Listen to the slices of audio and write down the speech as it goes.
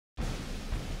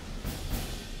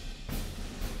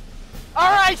All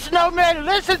right, snowman,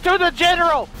 listen to the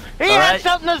general. He has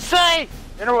something to say.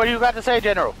 General, what do you got to say,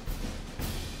 General?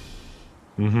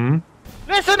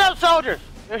 Listen up, soldiers.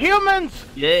 The humans,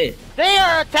 they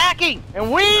are attacking,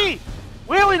 and we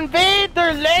will invade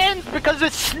their lands because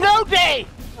it's snow day.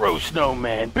 Grow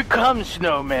snowman, become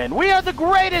snowman. We are the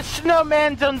greatest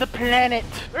snowmans on the planet.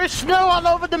 There's snow all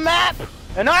over the map,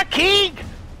 and our king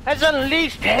has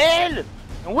unleashed hell,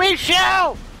 and we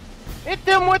shall hit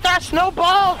them with our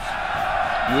snowballs.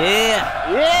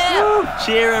 Yeah. Woo.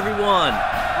 Cheer, everyone.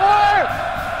 For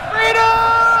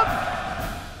freedom.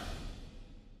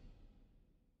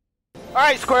 All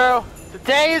right, Squirrel.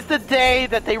 Today is the day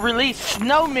that they release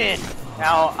snowmen.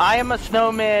 Now, I am a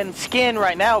snowman skin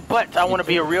right now, but I want to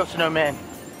be a real snowman.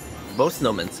 Both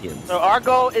snowman skins. So our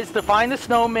goal is to find the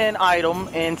snowman item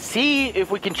and see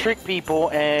if we can trick people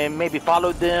and maybe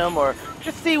follow them or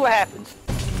just see what happens.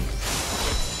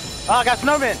 Oh, I got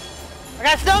snowmen. I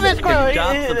got snowmen, Squirrel. Good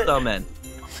job, snowmen.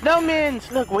 Snowmen.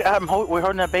 Look, we're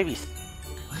holding our babies.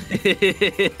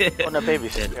 Holding our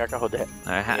babies. Here, I can hold that.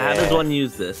 All right, how does one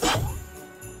use this?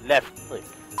 Left click.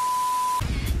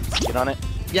 Get on it.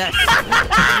 Yes.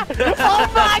 Oh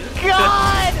my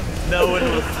God! No one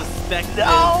will suspect it.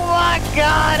 Oh my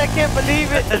God! I can't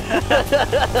believe it.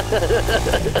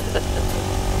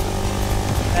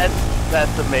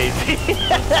 That's amazing.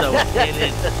 So in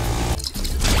it.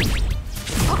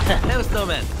 Hello,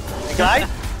 snowman. Hey guys.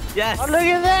 Yes. Oh, look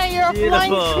at that! You're a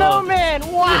flying snowman!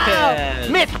 Wow! Yes.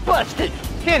 Myth busted.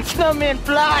 Can snowmen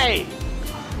fly?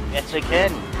 Yes, they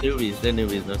can. Newbies, they're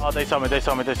newbies. No. Oh, they saw me.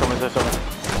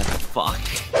 Fuck.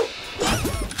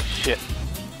 Shit.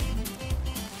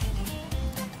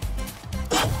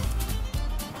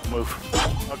 Move.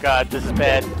 Oh God, this is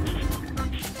bad.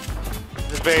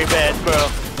 This is very bad, bro.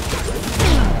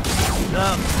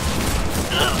 No.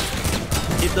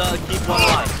 Keep one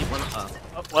alive. Keep one alive.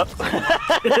 What?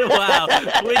 Wow,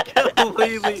 we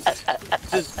completely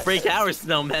just break our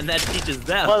snowman. That teaches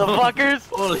them. Motherfuckers!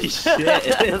 Holy shit.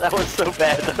 That was so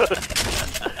bad, though.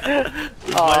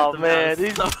 Oh man,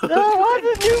 why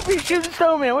did newbie shoot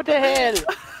snowman? What the hell?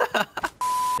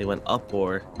 They went up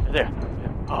or There.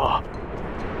 Oh.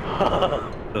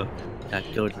 Yeah,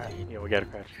 go to Yeah, we gotta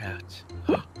crouch.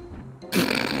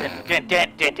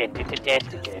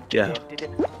 Yeah.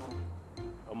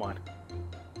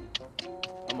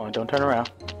 Come on, don't turn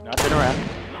around. Not turn around.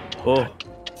 Oh,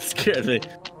 scared me.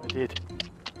 I did.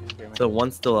 So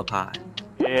one's still up high.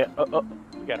 Yeah, we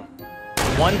got him.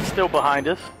 One's still behind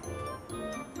us.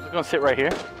 We're gonna sit right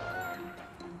here.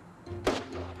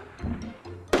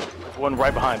 One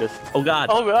right behind us. Oh God.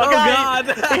 Oh God.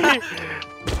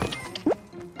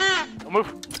 Don't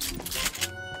move.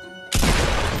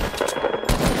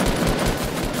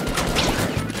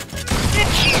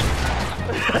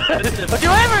 Don't you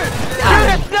ever shoot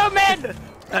a snowman!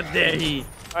 How dare he?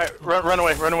 Alright, run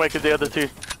away, because the other two.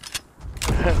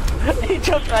 He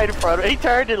jumped right in front of me. He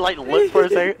turned and like looked for a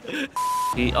second.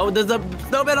 Oh, there's a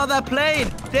snowman on that plane!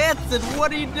 Dancing!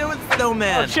 What are you doing,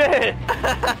 snowman? Oh shit!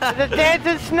 The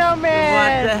dancing snowman!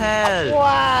 What the hell?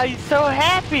 Wow, he's so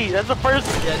happy! That's the first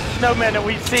snowman that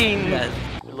we've seen. Yes.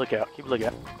 Look out, keep looking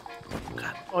out.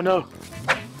 Oh no!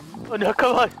 Oh no,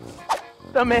 come on!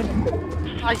 Snowman!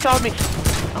 Oh, he saw me!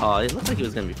 Oh, it looked like he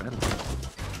was gonna be friendly.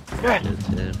 Good.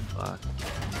 Fuck.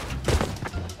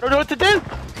 I don't know what to do!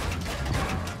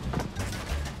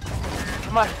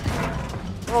 Come on.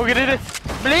 Oh, we can do this.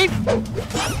 Believe! All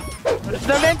the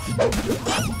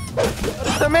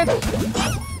snowmen!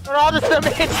 All the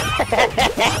snowmen!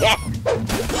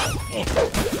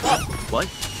 What?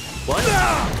 What?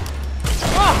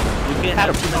 Oh! You can't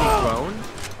have too many drones?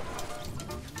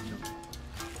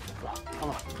 Come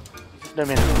on.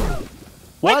 Snowman.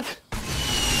 What?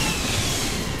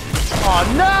 Oh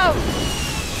no!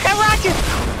 Got rockets!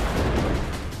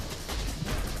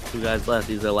 Two guys left.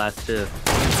 These are the last two.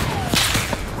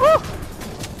 Woo!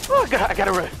 Oh God, I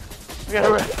gotta run.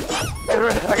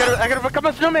 I gotta become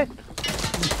a snowman.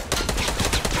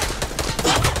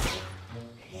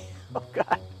 Oh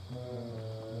God.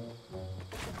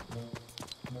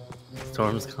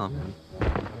 Storm's coming.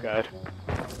 Oh God.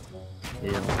 They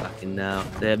don't fucking know.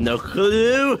 They have no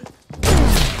clue.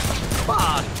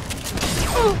 Fuck.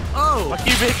 Oh. Fuck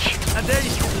you, bitch. How dare you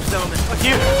shoot the snowman? Fuck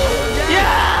you.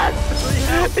 Yes!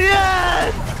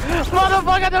 Yes!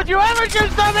 Motherfucker, don't you ever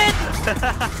shoot snowman!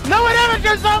 No one ever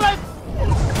shoots snowman!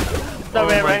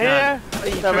 Snowman right here.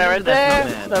 Snowman right there.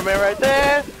 Snowman right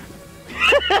there.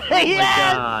 Oh my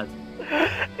God.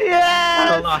 Yes! I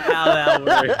don't know how that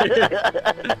worked.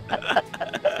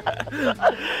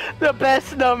 The best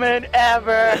snowman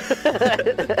ever!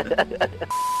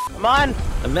 Come on!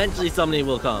 Eventually somebody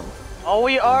will come. All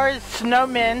we are is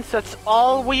snowmen. So that's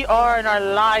all we are in our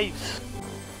lives.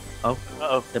 Oh.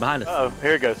 Uh-oh. They're behind us. Uh-oh.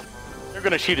 Here it goes. They're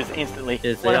gonna shoot us instantly.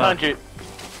 Yes, they 100.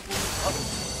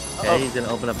 Okay, he's gonna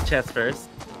open up the chest first.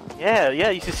 Yeah,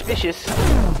 you suspicious.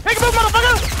 Make a move,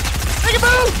 motherfucker! Make a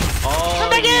move! Oh, Come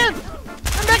back in!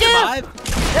 Come back in!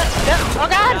 Yeah. Oh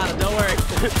god! Don't worry.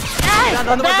 Hey, Got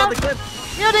another one on the cliff.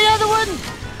 You're the other one!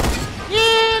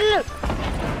 Yeah!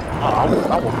 Oh,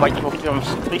 I will bite your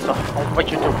face off. I'll bite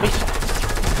your face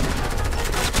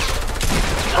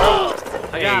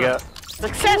off. There you go.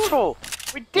 Successful!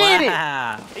 We did it!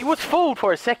 He was fooled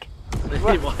for a sec.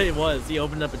 He was. He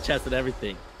opened up a chest and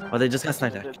everything. Oh, they just got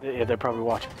sniped at. Yeah, they're probably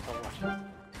watching.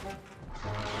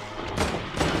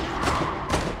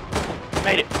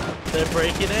 Made it. They're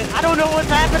breaking it. I don't know what's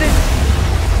happening.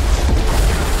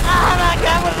 Oh my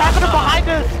god, what's happening behind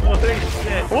us? Holy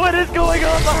shit. What is going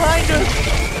on behind us?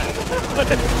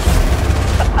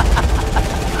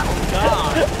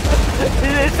 God.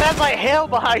 It sounds like hell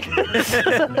behind us.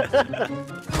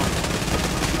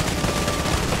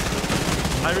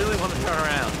 I really want to turn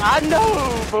around. I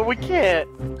know, but we can't.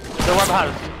 They're right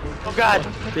behind us. Oh god.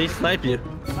 They snipe you.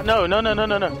 No. I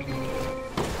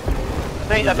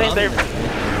think they're...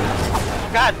 Oh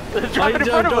god, they're dropping in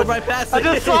front of us. Right past I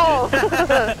just saw. Is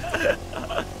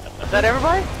that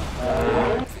everybody?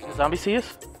 The zombies see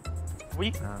us?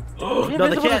 No,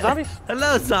 they can't. Zombies?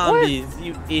 Hello, zombies, what?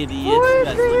 You idiots. What You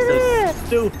guys look so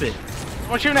stupid.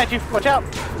 I'm shooting at you. Watch out.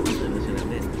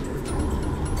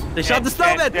 They shot the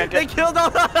snowman. They killed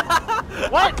all.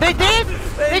 What? They did?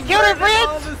 They killed our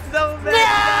friends? No,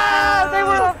 they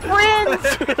were our friends.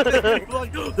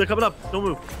 They're coming up. Don't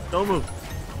move. Don't move.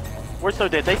 We're so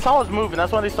dead. They saw us moving.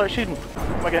 That's why they started shooting.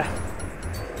 Oh my god.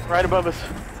 Right above us.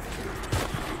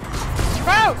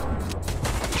 Bro!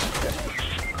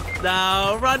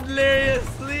 No, run, Delirious.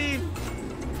 Leave.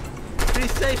 Be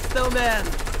safe, snowman.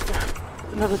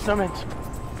 Another snowman.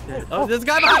 Oh, there's a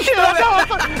guy behind you!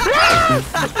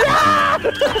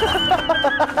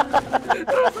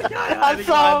 I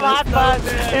saw him behind.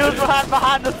 He was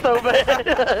behind the snowman.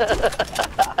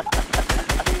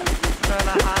 Trying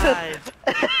to hide.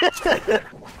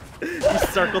 He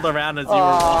circled around as you were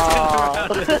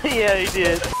walking around. Yeah, he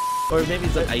did. Or maybe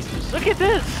it's an ice machine. Look at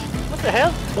this. What the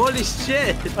hell? Holy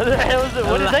shit! What the hell is it?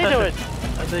 What are they doing?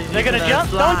 They're gonna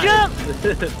jump? Don't jump!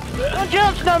 Don't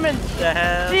jump, snowman! The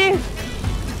hell? Jeez.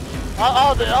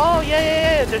 Oh,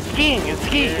 yeah. They're skiing. It's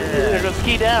ski. Yeah. They're gonna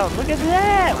ski down. Look at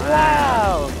that.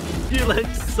 Wow. You look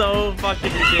so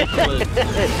fucking ridiculous.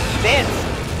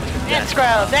 Dance,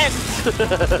 crowd. Dance.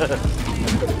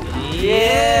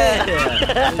 Yeah.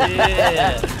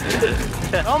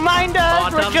 Don't mind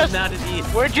us.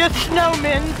 We're just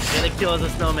snowmen. Gonna kill as a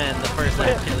snowman the first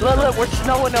time. Look, we're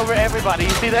snowing over everybody.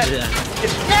 You see that? Yeah.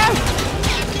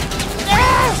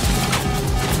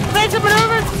 Make some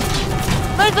maneuvers.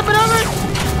 Make some maneuvers.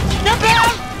 Jump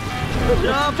down.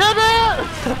 Jump down.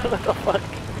 What the fuck?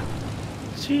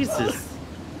 Jesus.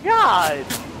 God.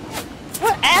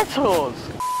 What assholes.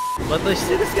 What the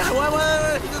shit? This guy?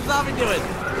 What is the zombie doing?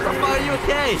 Are you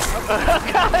okay? Oh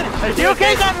god. Are you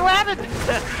okay, zombie? What happened?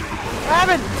 What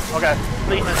happened? Okay.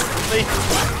 Please.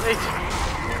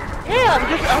 Yeah,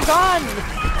 I'm gone.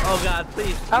 Oh god,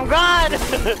 please. I'm gone.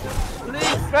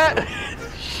 Please.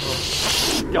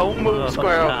 Don't move,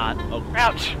 squirrel. God. Oh.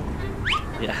 Ouch.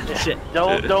 Yeah, shit.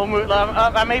 Don't move.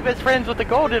 I made best friends with the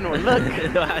golden one. Look.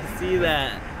 I see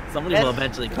that. Somebody will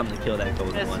eventually come to kill that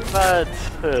golden one. But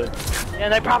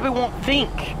and they probably won't think.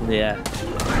 Yeah.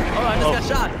 Oh, I just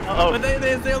got shot. But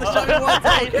they only shot me once.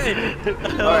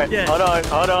 Okay. Alright,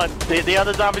 hold on. The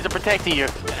other zombies are protecting you.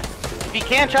 If you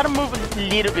can, try to move a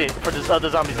little bit for the other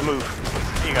zombies to move.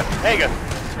 There you go.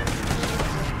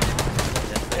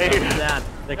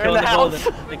 They killed the golden.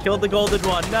 They killed the golden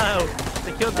one. No.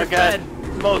 They killed the friend.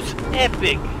 Most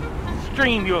epic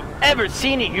stream you've ever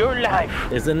seen in your life.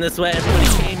 Isn't this where everybody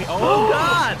came here? Oh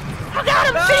god! Oh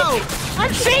god,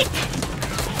 I'm synced!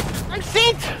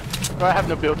 Oh, I have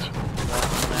no builds.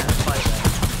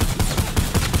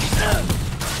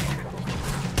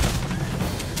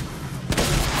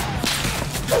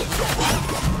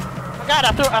 Oh god,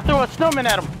 I threw a snowman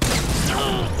at him.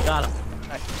 Got him.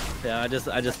 Yeah, I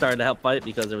just started to help fight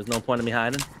because there was no point in me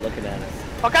hiding. Looking at it.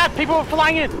 Oh god, people are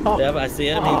flying in. Oh. Yep, I see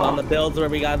him. He's on the builds where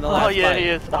we got in the last fight. He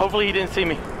is. Hopefully he didn't see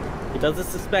me. He doesn't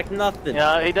suspect nothing.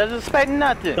 Yeah, he doesn't suspect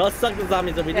nothing. Don't suck the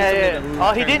zombies if we do something.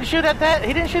 Oh, he didn't shoot at that.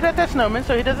 He didn't shoot at that snowman,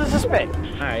 so he doesn't suspect. All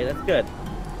right, that's good.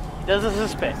 He doesn't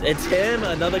suspect. It's him,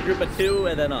 another group of 2,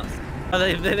 and then us. Oh,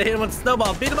 they hit him with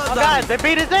snowball. Beat him up, zombies. God, they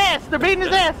beat his ass. They're beating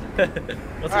his ass.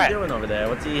 What's he doing over there?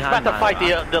 What's he hiding? He's about to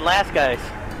fight the last guys.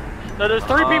 So there's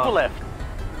 3 people left.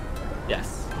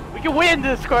 Yes. We can win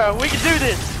this, Squirrel. We can do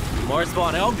this. More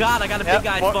spawn. Oh god, I got a big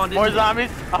guy spawned in. More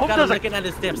zombies. I hope there's looking at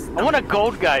his stamps. I want a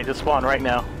gold guy to spawn right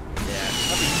now. Yeah.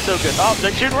 That'd be so good. Oh,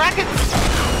 they're shooting rockets.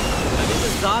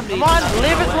 Zombie. Come on,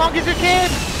 live as long as you can.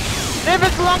 Live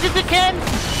as long as you can.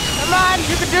 Come on,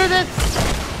 you can do this.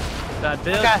 God,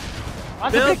 Bill. Okay.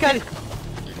 On the big guy.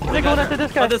 They're going after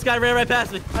this guy. Oh, this guy ran right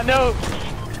past me. I know.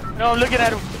 No, I'm looking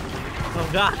at him. Oh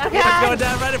god. Okay. He's going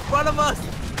down right in front of us.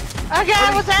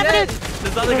 Okay, what's happening?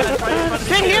 This other guy's right in front of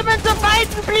me. The humans are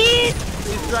fighting, please.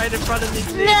 He's right in front of me.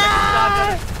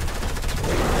 No.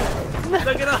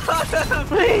 Look at him.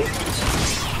 Please.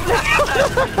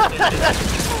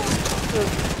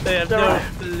 They have no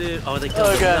clue. Oh, they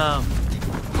killed him. No.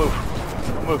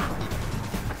 Move.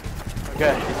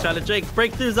 Okay. He's trying to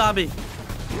break through zombie.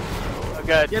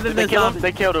 Okay. They killed him.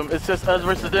 They killed him. It's just us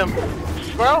versus them.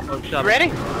 Bro, you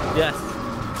ready? Yes.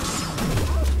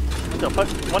 What the fuck?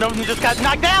 One of them just got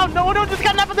knocked down. No, one of them just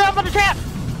got knocked down by the trap.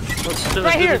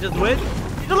 Right here. Just win?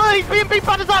 He's being beat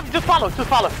by the zombie. Just follow.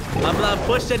 I'm not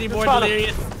pushed anymore,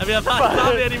 Delirious. I mean, I'm not a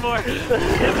zombie anymore. He's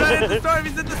right in the storm.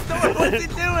 He's in the storm. What's he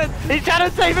doing? He's trying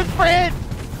to save his friend.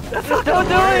 Don't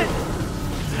do it.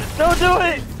 Don't do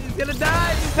it. He's gonna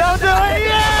die. Don't do it.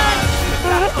 Yeah.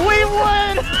 We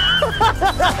won.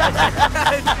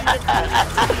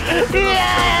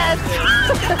 Yes.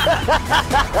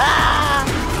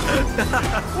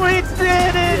 We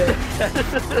did it.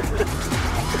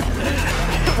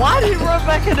 Why did he run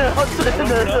back in the store?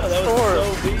 That was so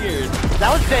weird.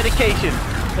 That was dedication.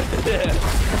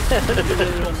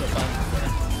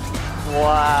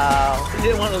 Wow. He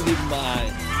didn't want to leave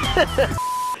mine.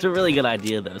 It's a really good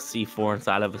idea though, C4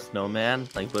 inside of a snowman,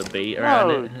 like put bait around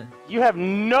it. You have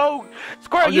no...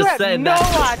 Squirrel, you have no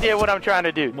idea what I'm trying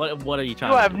to do. What are you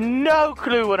trying to do? You have no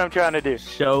clue what I'm trying to do.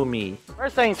 Show me.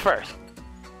 First things first.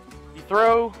 You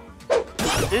throw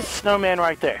this snowman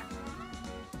right there.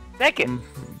 Second,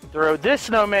 throw this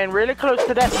snowman really close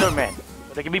to that snowman.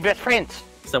 So they can be best friends.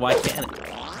 So why can't it?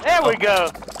 There we go.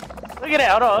 Look at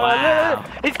that. Hold on. Wow.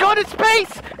 He's going to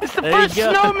space. It's the first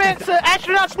snowman,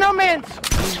 astronaut snowmans.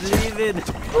 He's leaving.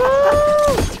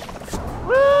 Woo!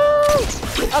 Woo!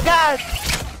 Oh God!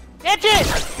 Catch it!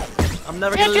 I'm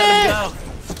never gonna let him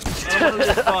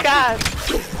go. Oh God!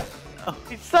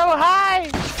 He's so high.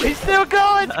 He's still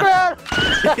going, bro.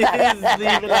 He's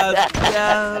leaving us.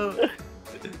 No.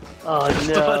 Oh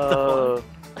no!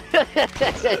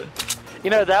 You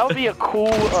know that would be a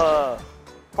cool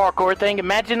parkour thing.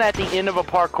 Imagine at the end of a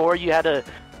parkour, you had to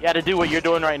do what you're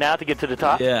doing right now to get to the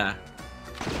top. Yeah.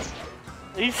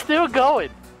 He's still going.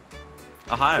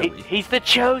 He's the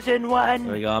chosen one.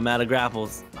 There we go. I'm out of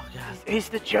grapples. Oh, God. He's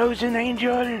the chosen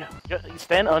angel.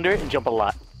 Stand under it and jump a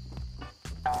lot.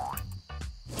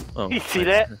 Oh, you see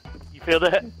that? You feel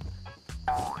that?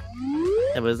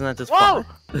 Yeah, but isn't that just Whoa! fun?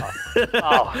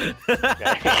 Oh.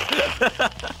 Okay.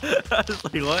 I was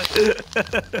like, what?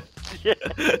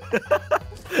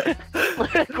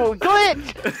 Glitch!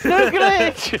 No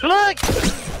glitch! Look!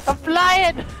 I'm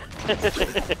flying!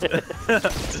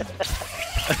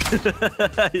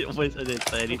 I wish I didn't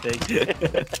say anything.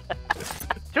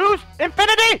 To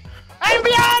infinity and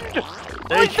beyond!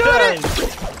 There he goes!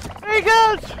 There he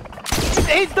goes!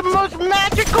 He's the most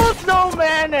magical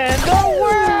snowman in the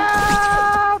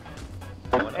world!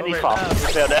 And he fell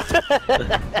down.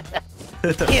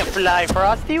 Can't fly,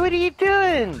 Frosty. What are you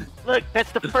doing? Look,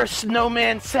 that's the first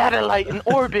snowman satellite in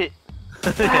orbit.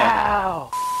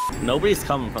 Wow! Nobody's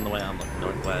coming from the way I'm looking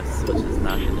northwest, which is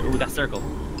not good. Ooh, we got circle.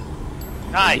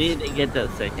 Nice. We didn't get the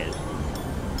second.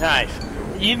 Nice.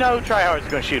 You know Tryhard's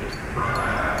gonna shoot us.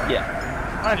 Yeah.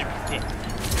 100%.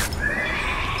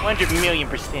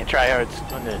 100,000,000% Tryhard's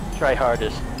gonna try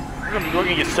hardest. We're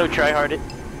gonna get so tryharded.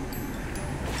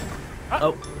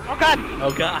 Oh. Oh God.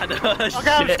 Oh God. Oh God,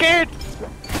 I'm scared.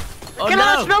 Oh, Kill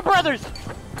our Snow Brothers.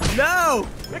 No.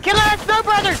 They're killing our Snow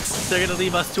Brothers. They're gonna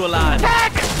leave us two alive.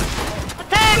 Attack!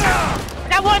 Attack! I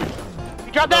got one.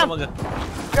 You drop down. Oh,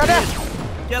 Drop down.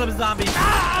 Kill him, zombie.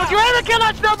 Would you ever kill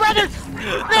our Snow Brothers?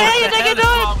 What the hell you think you're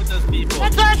doing? With those people?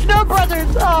 That's our Snow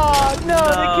Brothers. Oh no,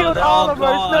 they killed all of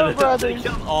our Snow Brothers. They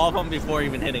killed all of them before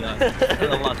even hitting us. With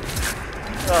the luck.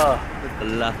 Oh. With the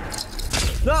luck.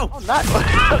 No! Oh, not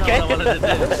okay.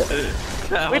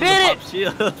 We did it!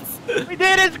 We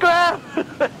did it, Scrub!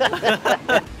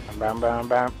 Bam, bam,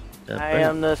 bam. I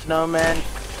am the snowman.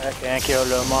 I can't kill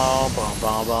them all. Bum,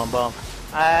 bum, bum, bum.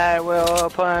 I will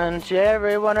punch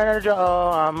everyone in the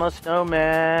jaw. I'm a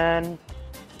snowman.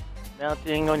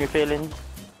 Melting on your feelings.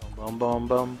 Bum, bum, bum,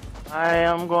 bum. I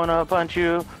am gonna punch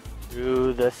you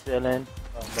through the ceiling.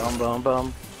 Bum, bum, bum,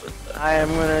 bum. I am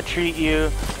gonna treat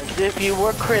you as if you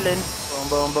were Krillin. Boom,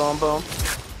 boom, boom, boom.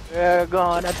 We're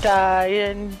gonna die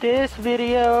in this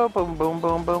video. Boom, boom,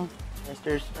 boom, boom.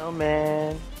 Mr.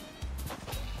 Snowman.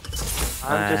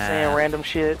 I'm just saying random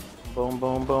shit. Boom,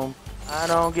 boom, boom. I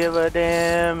don't give a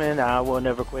damn, and I will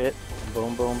never quit.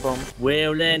 Boom, boom, boom.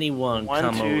 Will anyone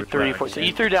come over? 1, 2, 3, 4. So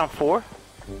you threw down 4?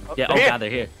 Oh, yeah. Oh God, they're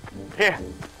here. Here.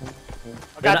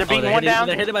 I got the beating one down.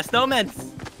 They're hitting my snowmen.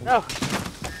 No.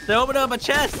 They're opening up a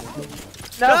chest.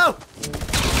 No.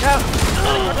 No.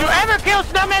 Don't you ever kill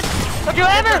snowmen! Don't you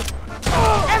ever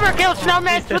kill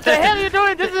snowmen! What the hell are you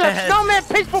doing? This is a snowman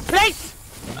peaceful place!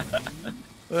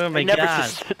 Oh my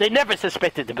God. They never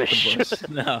suspected the bush.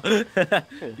 No.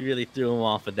 You really threw them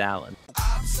off with that one.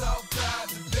 I'm so proud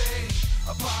to be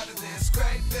a part of this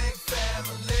great big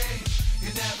family.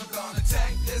 You're never gonna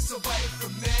take this away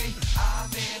from me. I'm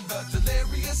in the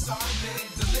delirious army,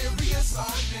 delirious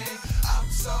army. I'm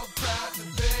so proud to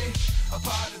be a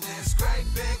part of this great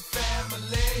big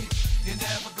family. You're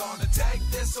never gonna take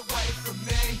this away from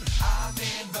me. I'm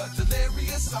in the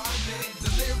delirious army,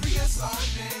 delirious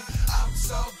army. I'm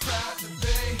so proud to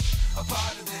be a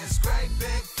part of this great big